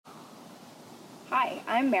Hi,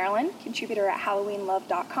 I'm Marilyn, contributor at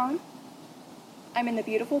HalloweenLove.com. I'm in the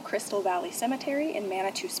beautiful Crystal Valley Cemetery in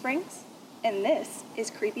Manitou Springs, and this is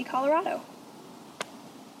Creepy Colorado.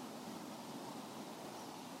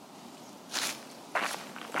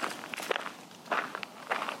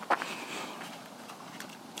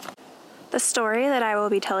 The story that I will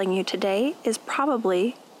be telling you today is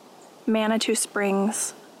probably Manitou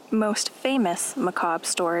Springs' most famous macabre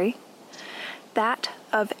story, that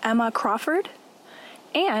of Emma Crawford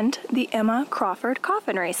and the Emma Crawford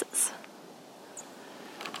Coffin Races.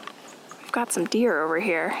 We've got some deer over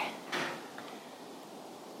here.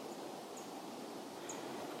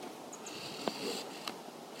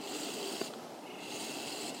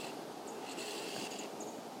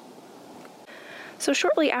 So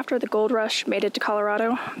shortly after the gold rush made it to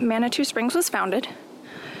Colorado, Manitou Springs was founded.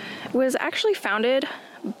 It was actually founded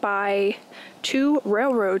by two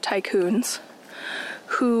railroad tycoons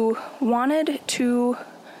who wanted to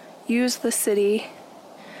use the city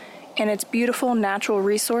and its beautiful natural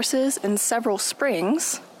resources and several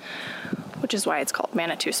springs, which is why it's called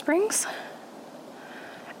Manitou Springs,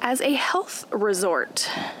 as a health resort.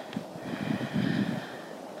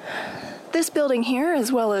 This building here,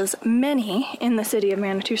 as well as many in the city of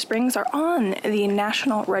Manitou Springs, are on the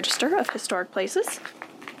National Register of Historic Places.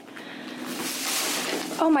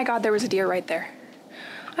 Oh my God, there was a deer right there.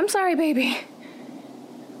 I'm sorry, baby.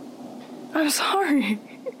 I'm sorry.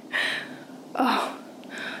 Oh,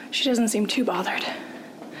 she doesn't seem too bothered.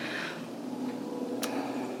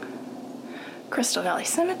 Crystal Valley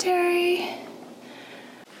Cemetery.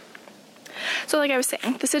 So like I was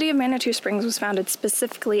saying, the city of Manitou Springs was founded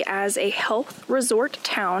specifically as a health resort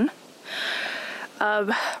town.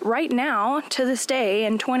 Right now, to this day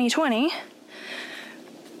in 2020,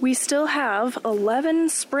 we still have 11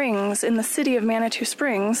 springs in the city of Manitou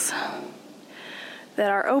Springs that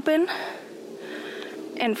are open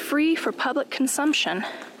and free for public consumption.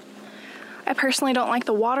 I personally don't like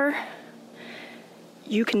the water.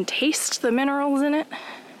 You can taste the minerals in it.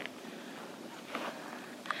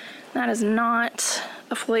 That is not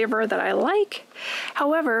a flavor that I like.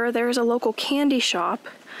 However, there's a local candy shop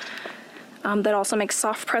that also makes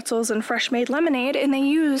soft pretzels and fresh made lemonade, and they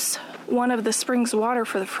use one of the spring's water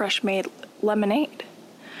for the fresh made lemonade,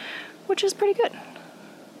 which is pretty good.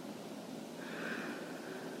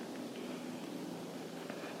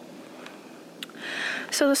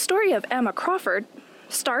 So the story of Emma Crawford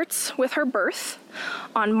starts with her birth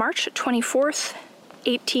on March 24th,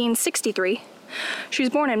 1863. She was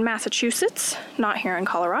born in Massachusetts, not here in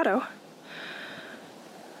Colorado.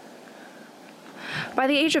 By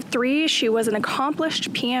the age of 3, she was an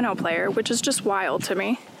accomplished piano player, which is just wild to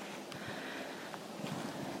me.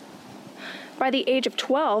 By the age of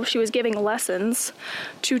 12, she was giving lessons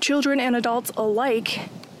to children and adults alike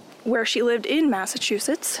where she lived in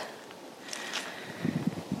Massachusetts.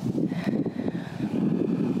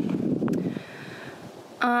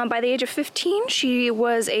 By the age of 15, she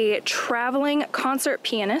was a traveling concert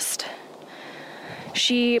pianist.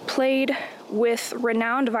 She played with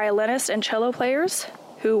renowned violinists and cello players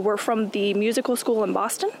who were from the musical school in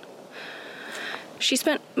Boston. She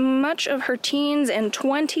spent much of her teens and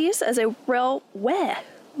 20s as a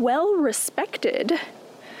well-respected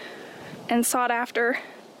and sought-after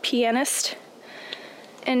pianist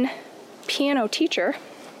and piano teacher.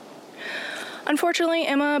 Unfortunately,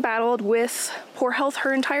 Emma battled with poor health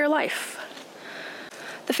her entire life.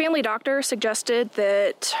 The family doctor suggested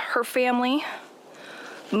that her family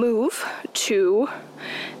move to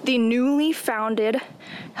the newly founded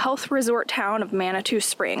health resort town of Manitou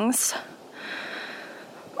Springs.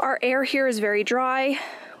 Our air here is very dry.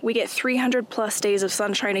 We get 300 plus days of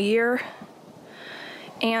sunshine a year.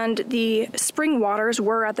 And the spring waters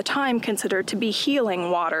were at the time considered to be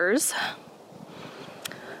healing waters.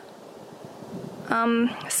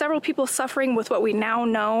 Several people suffering with what we now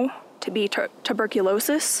know to be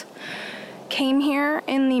tuberculosis came here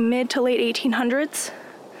in the mid to late 1800s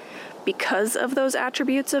because of those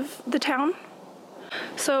attributes of the town.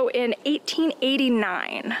 So in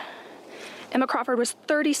 1889, Emma Crawford was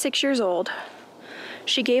 36 years old.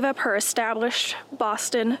 She gave up her established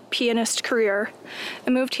Boston pianist career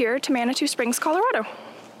and moved here to Manitou Springs, Colorado.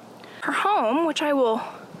 Her home, which I will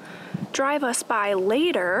drive us by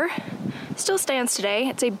later, still stands today.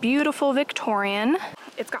 It's a beautiful Victorian.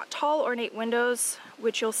 It's got tall, ornate windows,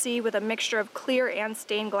 which you'll see with a mixture of clear and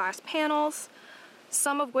stained glass panels,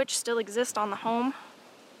 some of which still exist on the home.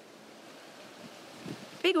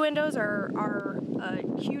 Big windows are a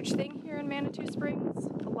huge thing here in Manitou Springs.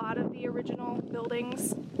 A lot of the original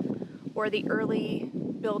buildings or the early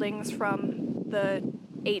buildings from the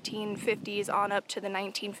 1850s on up to the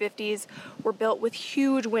 1950s were built with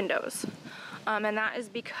huge windows. And that is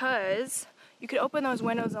because you could open those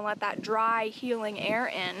windows and let that dry, healing air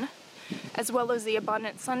in, as well as the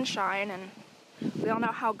abundant sunshine, and we all know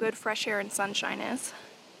how good fresh air and sunshine is.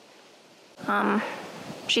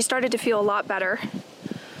 She started to feel a lot better.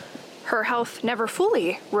 Her health never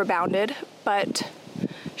fully rebounded, but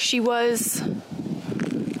she was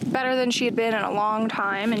better than she had been in a long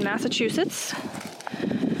time in Massachusetts.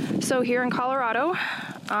 So here in Colorado,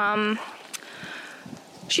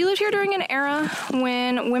 she lived here during an era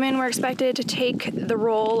when women were expected to take the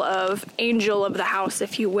role of angel of the house,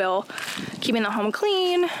 if you will, keeping the home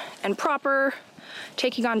clean and proper,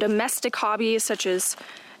 taking on domestic hobbies such as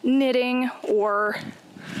knitting or,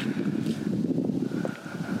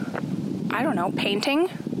 I don't know, painting.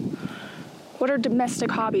 What are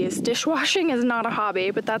domestic hobbies? Dishwashing is not a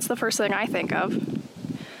hobby, but that's the first thing I think of.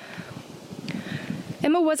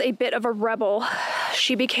 Emma was a bit of a rebel.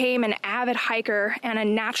 She became an avid hiker and a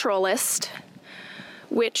naturalist,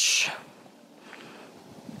 which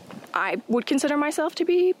I would consider myself to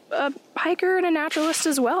be a hiker and a naturalist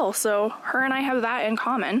as well, so her and I have that in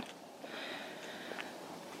common.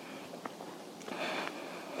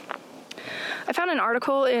 I found an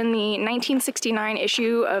article in the 1969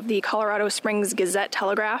 issue of the Colorado Springs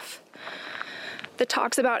Gazette-Telegraph that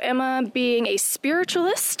talks about Emma being a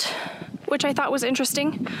spiritualist, which I thought was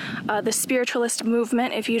interesting. The spiritualist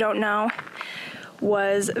movement, if you don't know,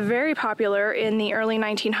 was very popular in the early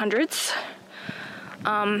 1900s.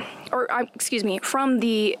 From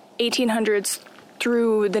the 1800s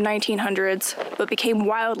through the 1900s, but became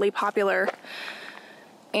wildly popular.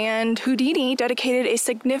 And Houdini dedicated a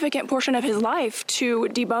significant portion of his life to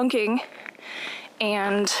debunking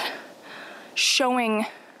and showing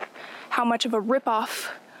how much of a ripoff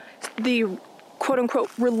the quote-unquote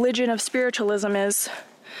religion of spiritualism is.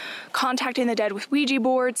 Contacting the dead with Ouija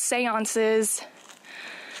boards, seances,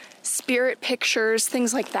 spirit pictures,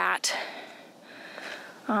 things like that.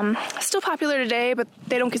 Still popular today, but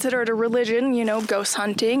they don't consider it a religion. You know, ghost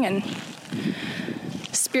hunting and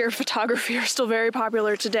spirit photography are still very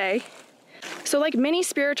popular today. So like many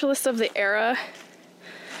spiritualists of the era,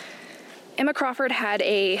 Emma Crawford had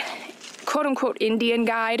a quote-unquote Indian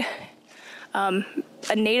guide, a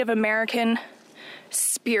Native American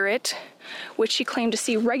spirit, which she claimed to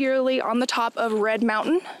see regularly on the top of Red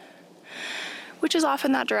Mountain, which is off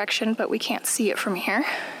in that direction, but we can't see it from here.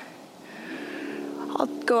 I'll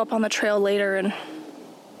go up on the trail later and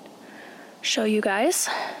show you guys.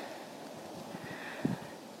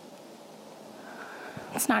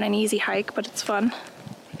 It's not an easy hike, but it's fun.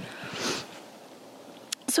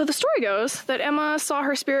 So the story goes that Emma saw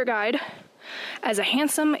her spirit guide as a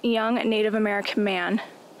handsome young Native American man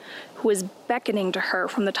who was beckoning to her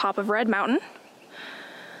from the top of Red Mountain.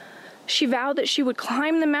 She vowed that she would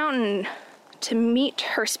climb the mountain to meet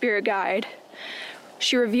her spirit guide.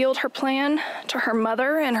 She revealed her plan to her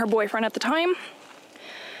mother and her boyfriend at the time.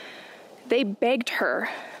 They begged her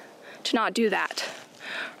to not do that.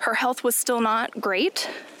 Her health was still not great.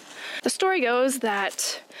 The story goes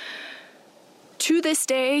that to this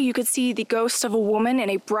day, you could see the ghost of a woman in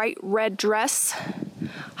a bright red dress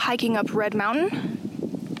hiking up Red Mountain.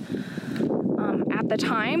 At the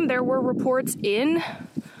time, there were reports in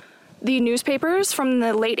the newspapers from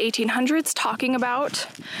the late 1800s talking about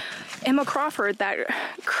Emma Crawford, that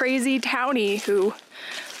crazy townie who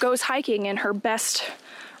goes hiking in her best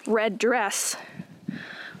red dress,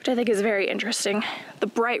 which I think is very interesting. The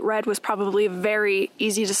bright red was probably very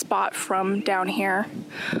easy to spot from down here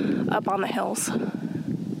up on the hills.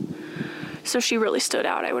 So she really stood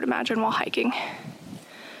out, I would imagine, while hiking.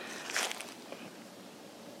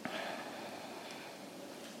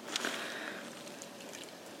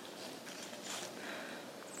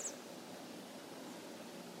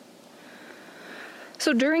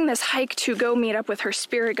 So during this hike to go meet up with her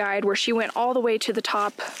spirit guide, where she went all the way to the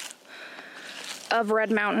top of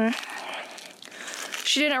Red Mountain,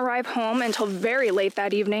 she didn't arrive home until very late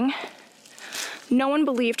that evening. No one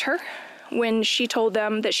believed her when she told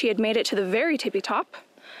them that she had made it to the very tippy top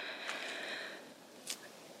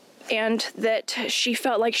and that she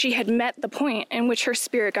felt like she had met the point in which her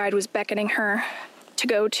spirit guide was beckoning her to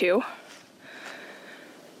go to.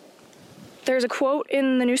 There's a quote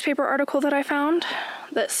in the newspaper article that I found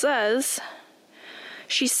that says,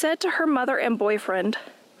 "She said to her mother and boyfriend,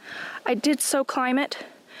 'I did so climb it,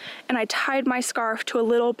 and I tied my scarf to a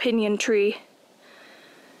little pinyon tree.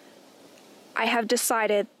 I have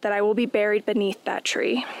decided that I will be buried beneath that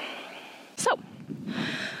tree.'" So,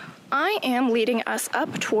 I am leading us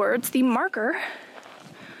up towards the marker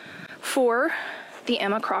for the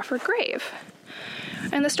Emma Crawford grave,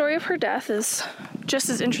 And the story of her death is just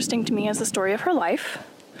as interesting to me as the story of her life.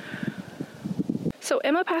 So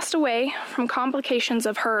Emma passed away from complications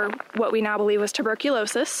of her, what we now believe was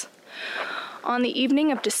tuberculosis, on the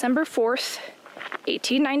evening of December 4th,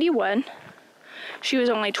 1891. She was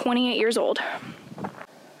only 28 years old.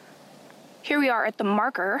 Here we are at the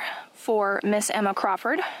marker for Miss Emma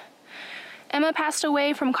Crawford. Emma passed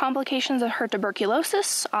away from complications of her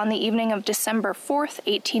tuberculosis on the evening of December 4th,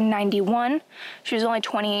 1891. She was only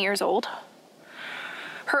 28 years old.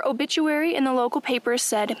 Her obituary in the local papers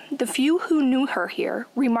said, "The few who knew her here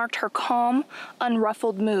remarked her calm,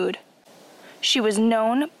 unruffled mood. She was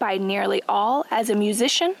known by nearly all as a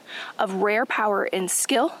musician of rare power and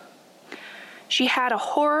skill. She had a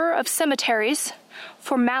horror of cemeteries,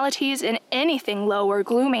 formalities in anything low or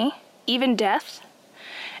gloomy, even death,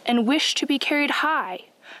 and wished to be carried high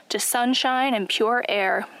to sunshine and pure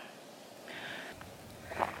air."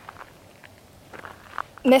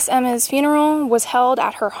 Miss Emma's funeral was held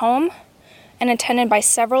at her home and attended by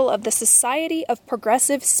several of the Society of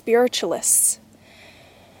Progressive Spiritualists.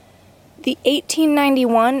 The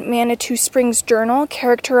 1891 Manitou Springs Journal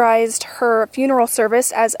characterized her funeral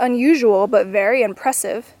service as unusual but very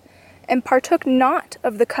impressive, and partook not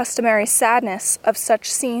of the customary sadness of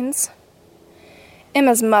such scenes.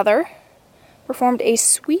 Emma's mother performed a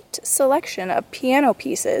sweet selection of piano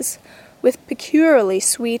pieces with peculiarly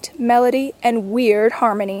sweet melody and weird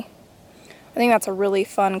harmony. I think that's a really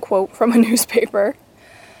fun quote from a newspaper.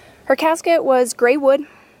 Her casket was gray wood.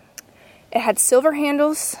 It had silver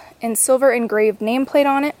handles and silver engraved nameplate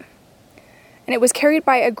on it, and it was carried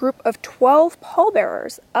by a group of 12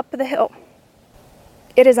 pallbearers up the hill.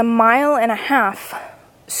 It is 1.5 miles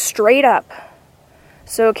straight up.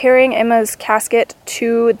 So carrying Emma's casket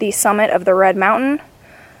to the summit of the Red Mountain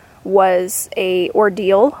was an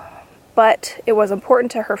ordeal, but it was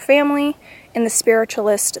important to her family and the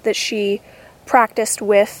spiritualist that she practiced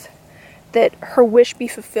with, that her wish be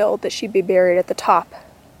fulfilled, that she be buried at the top.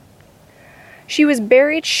 She was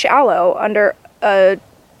buried shallow under a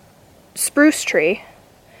spruce tree.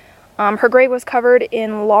 Her grave was covered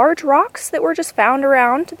in large rocks that were just found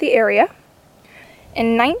around the area.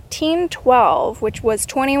 In 1912, which was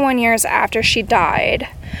 21 years after she died,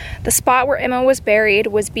 the spot where Emma was buried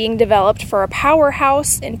was being developed for a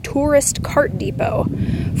powerhouse and tourist cart depot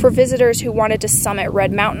for visitors who wanted to summit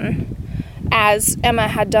Red Mountain, as Emma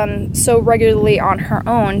had done so regularly on her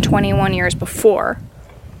own 21 years before.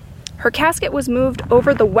 Her casket was moved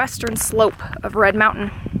over the western slope of Red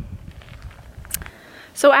Mountain.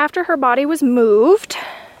 So after her body was moved,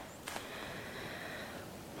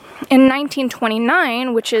 in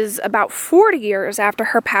 1929, which is about 40 years after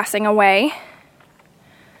her passing away,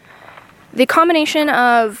 the combination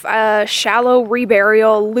of shallow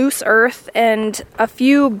reburial, loose earth, and a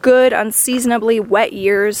few good, unseasonably wet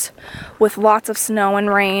years with lots of snow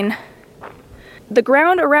and rain, the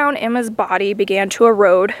ground around Emma's body began to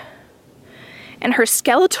erode, and her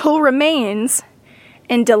skeletal remains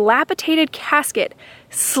and dilapidated casket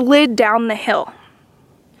slid down the hill.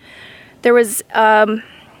 There was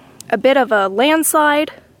a bit of a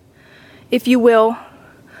landslide, if you will,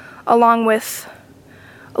 along with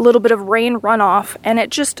a little bit of rain runoff, and it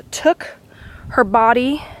just took her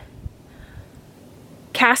body,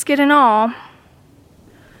 casket and all,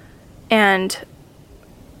 and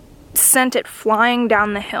sent it flying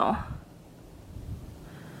down the hill.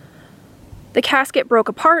 The casket broke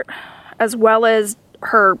apart, as well as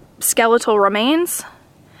her skeletal remains,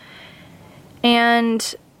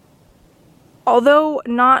 and although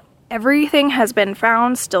not everything has been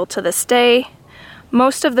found still to this day,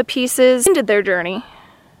 most of the pieces ended their journey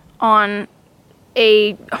on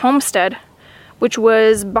a homestead, which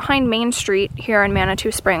was behind Main Street here in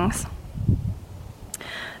Manitou Springs.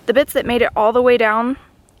 The bits that made it all the way down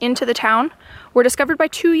into the town were discovered by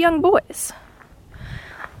 2 young boys.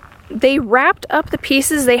 They wrapped up the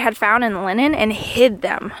pieces they had found in linen and hid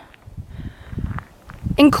them,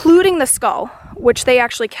 including the skull, which they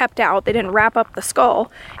actually kept out. They didn't wrap up the skull,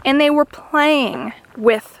 and they were playing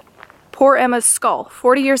with poor Emma's skull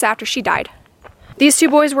 40 years after she died. These 2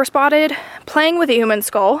 boys were spotted playing with a human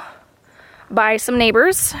skull by some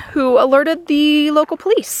neighbors who alerted the local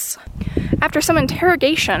police. After some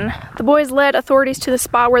interrogation, the boys led authorities to the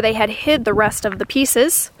spot where they had hid the rest of the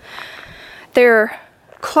pieces. Their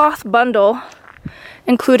cloth bundle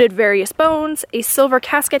included various bones, a silver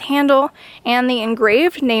casket handle, and the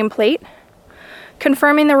engraved nameplate,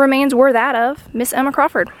 confirming the remains were that of Miss Emma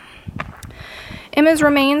Crawford. Emma's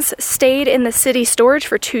remains stayed in the city storage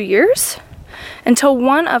for 2 years, until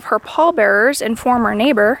one of her pallbearers and former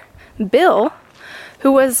neighbor, Bill,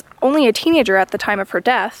 who was only a teenager at the time of her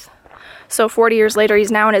death, so 40 years later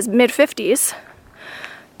he's now in his mid-50s,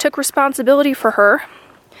 took responsibility for her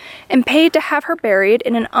and paid to have her buried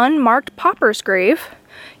in an unmarked pauper's grave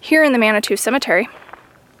here in the Manitou Cemetery.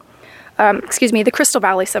 The Crystal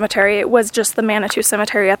Valley Cemetery. It was just the Manitou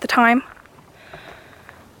Cemetery at the time.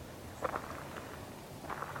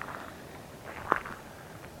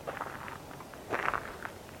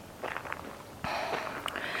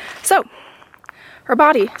 So, her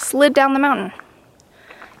body slid down the mountain.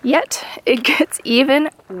 Yet, it gets even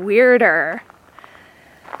weirder.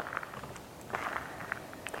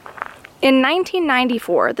 In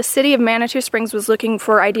 1994, the city of Manitou Springs was looking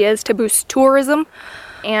for ideas to boost tourism,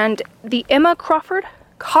 and the Emma Crawford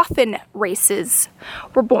coffin races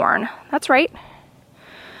were born. That's right.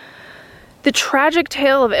 The tragic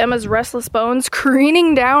tale of Emma's restless bones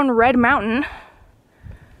careening down Red Mountain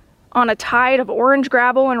on a tide of orange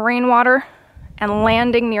gravel and rainwater and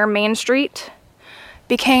landing near Main Street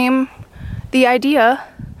became the idea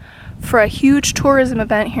for a huge tourism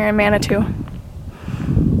event here in Manitou.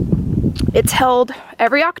 It's held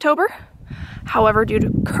every October. However, due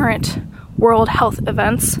to current World Health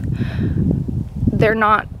events, they're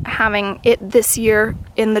not having it this year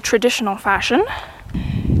in the traditional fashion.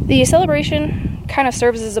 The celebration kind of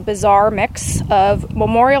serves as a bizarre mix of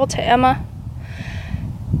memorial to Emma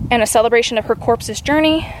and a celebration of her corpse's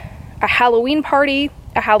journey, a Halloween party,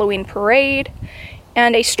 a Halloween parade,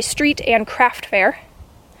 and a street and craft fair.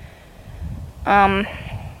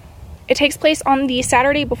 It takes place on the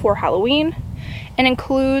Saturday before Halloween and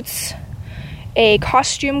includes a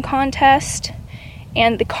costume contest,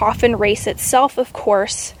 and the coffin race itself, of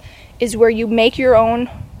course, is where you make your own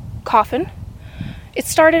coffin. It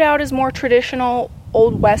started out as more traditional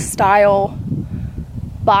Old West style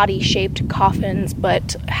body-shaped coffins,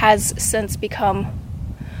 but has since become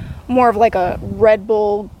more of like a Red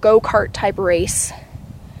Bull go-kart type race.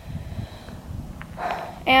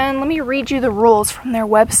 And let me read you the rules from their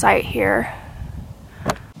website here.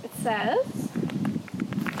 It says,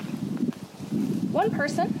 one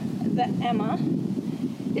person, the Emma,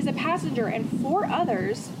 is a passenger, and 4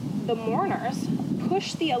 others, the mourners,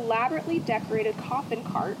 push the elaborately decorated coffin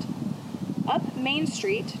cart up Main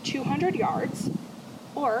Street 200 yards,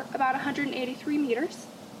 or about 183 meters.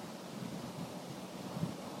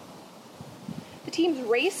 The teams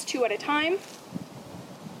race 2 at a time,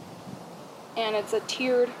 and it's a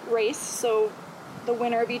tiered race, so the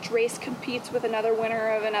winner of each race competes with another winner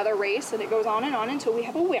of another race, and it goes on until we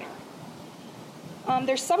have a winner.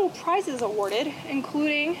 There's several prizes awarded,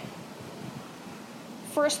 including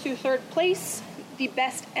first through third place, the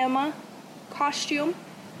best Emma costume,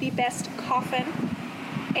 the best coffin,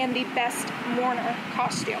 and the best mourner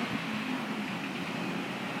costume.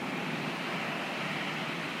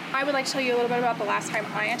 I would like to tell you a little bit about the last time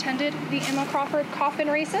I attended the Emma Crawford coffin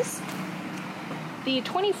races. The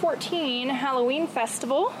 2014 Halloween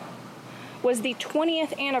Festival was the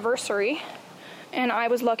 20th anniversary, and I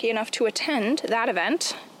was lucky enough to attend that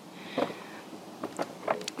event.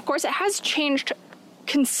 Of course, it has changed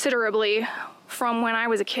considerably from when I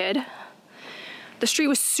was a kid. The street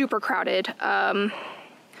was super crowded.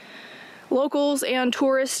 Locals and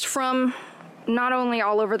tourists from not only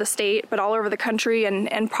all over the state, but all over the country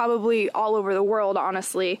and probably all over the world,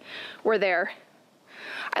 honestly, were there.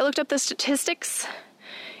 I looked up the statistics,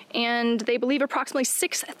 and they believe approximately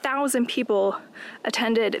 6,000 people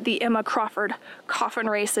attended the Emma Crawford coffin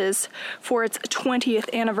races for its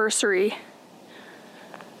 20th anniversary.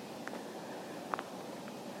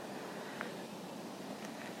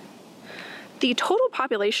 The total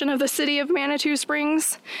population of the city of Manitou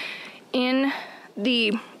Springs in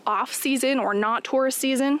the off-season or not tourist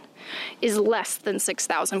season is less than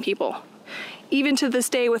 6,000 people, even to this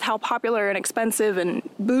day with how popular and expensive and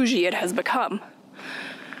bougie it has become.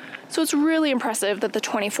 So it's really impressive that the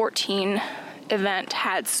 2014 event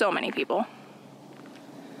had so many people.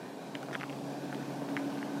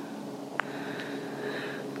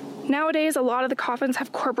 Nowadays, a lot of the coffins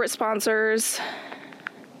have corporate sponsors.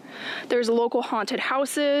 There's local haunted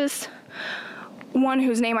houses, one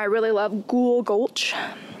whose name I really love, Ghoul Gulch.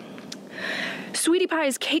 Sweetie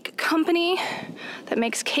Pie's Cake Company that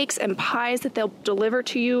makes cakes and pies that they'll deliver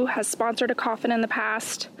to you has sponsored a coffin in the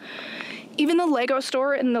past. Even the Lego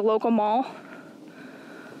store in the local mall,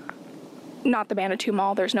 not the Manitou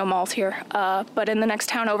Mall, there's no malls here, but in the next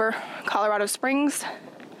town over, Colorado Springs,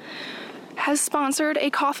 has sponsored a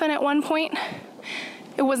coffin at one point.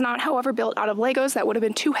 It was not, however, built out of Legos. That would have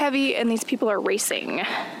been too heavy, and these people are racing.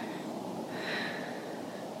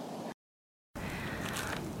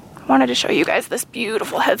 I wanted to show you guys this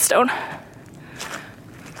beautiful headstone.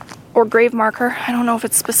 Or grave marker. I don't know if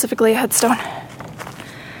it's specifically a headstone.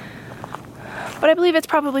 but I believe it's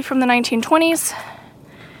probably from the 1920s.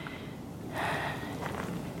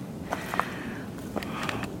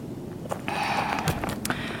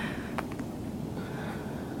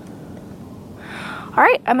 All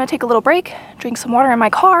right, I'm gonna take a little break, drink some water in my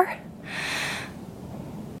car.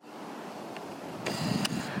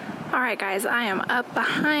 All right, guys, I am up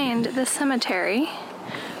behind the cemetery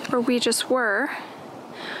where we just were.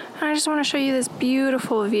 And I just want to show you this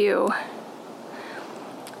beautiful view.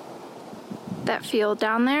 That field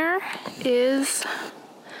down there is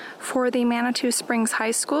for the Manitou Springs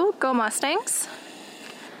High School. Go Mustangs.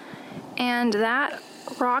 And that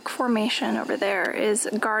rock formation over there is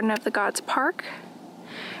Garden of the Gods Park,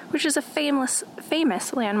 which is a famous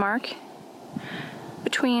landmark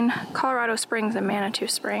between Colorado Springs and Manitou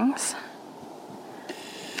Springs.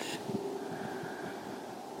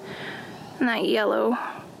 And that yellow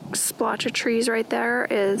splotch of trees right there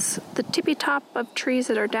is the tippy top of trees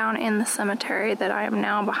that are down in the cemetery that I am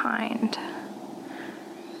now behind.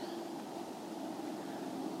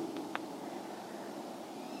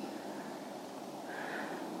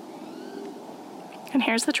 And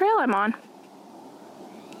here's the trail I'm on.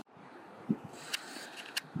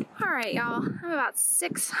 Alright, y'all, I'm about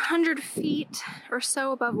 600 feet or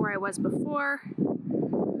so above where I was before.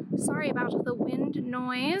 Sorry about the wind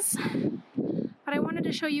noise, but I wanted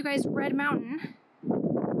to show you guys Red Mountain,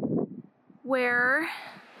 where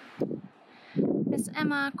Miss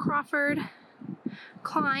Emma Crawford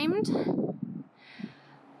climbed.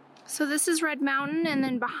 So this is Red Mountain, and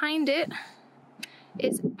then behind it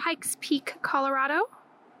is Pikes Peak, Colorado,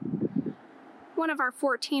 one of our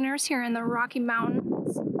 14ers here in the Rocky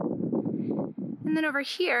Mountains. And then over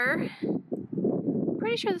here, I'm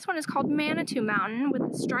pretty sure this one is called Manitou Mountain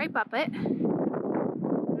with the stripe up it.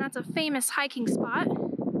 And that's a famous hiking spot.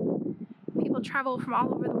 People travel from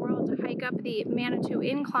all over the world to hike up the Manitou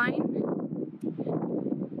Incline.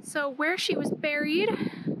 So where she was buried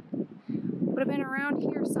would have been around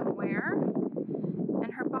here somewhere.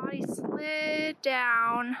 And her body slid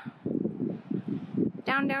down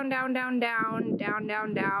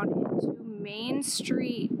into Main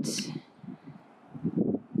Street.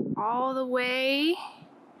 All the way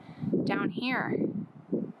down here.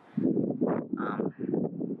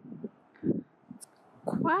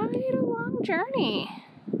 Quite a long journey.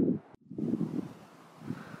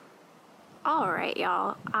 Alright,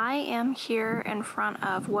 y'all, I am here in front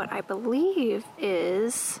of what I believe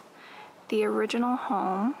is the original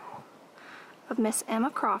home of Miss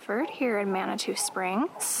Emma Crawford here in Manitou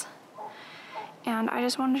Springs. And I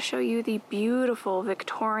just wanted to show you the beautiful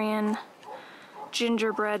Victorian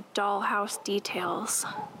gingerbread dollhouse details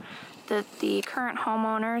that the current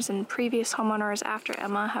homeowners and previous homeowners after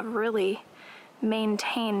Emma have really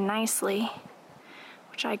maintained nicely,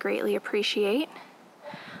 which I greatly appreciate.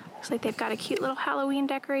 Looks like they've got a cute little Halloween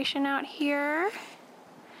decoration out here.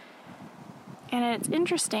 And it's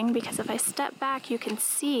interesting because if I step back, you can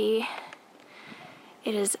see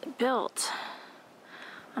it is built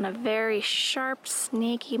on a very sharp,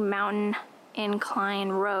 snaky mountain incline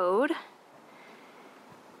road.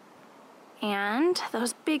 And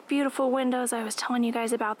those big, beautiful windows I was telling you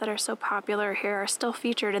guys about that are so popular here are still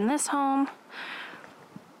featured in this home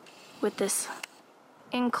with this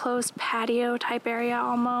enclosed patio type area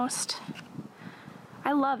almost.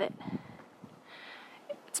 I love it.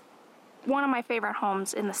 It's one of my favorite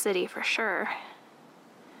homes in the city for sure.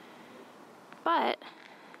 But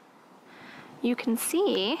you can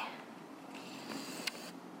see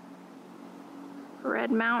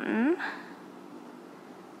Red Mountain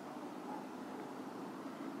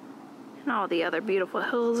and all the other beautiful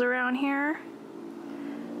hills around here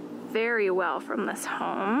very well from this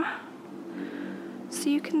home. So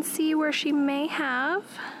you can see where she may have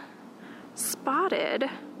spotted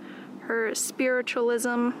her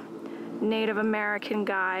spiritualism Native American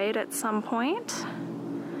guide at some point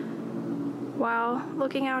while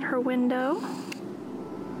looking out her window.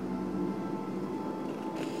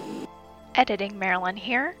 Editing Marilyn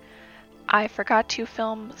here. I forgot to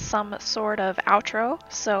film some sort of outro,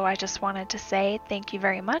 so I just wanted to say thank you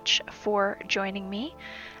very much for joining me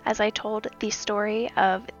as I told the story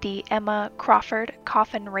of the Emma Crawford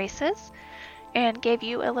coffin races and gave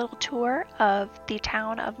you a little tour of the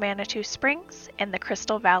town of Manitou Springs and the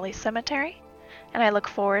Crystal Valley Cemetery. And I look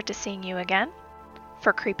forward to seeing you again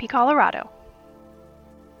for Creepy Colorado.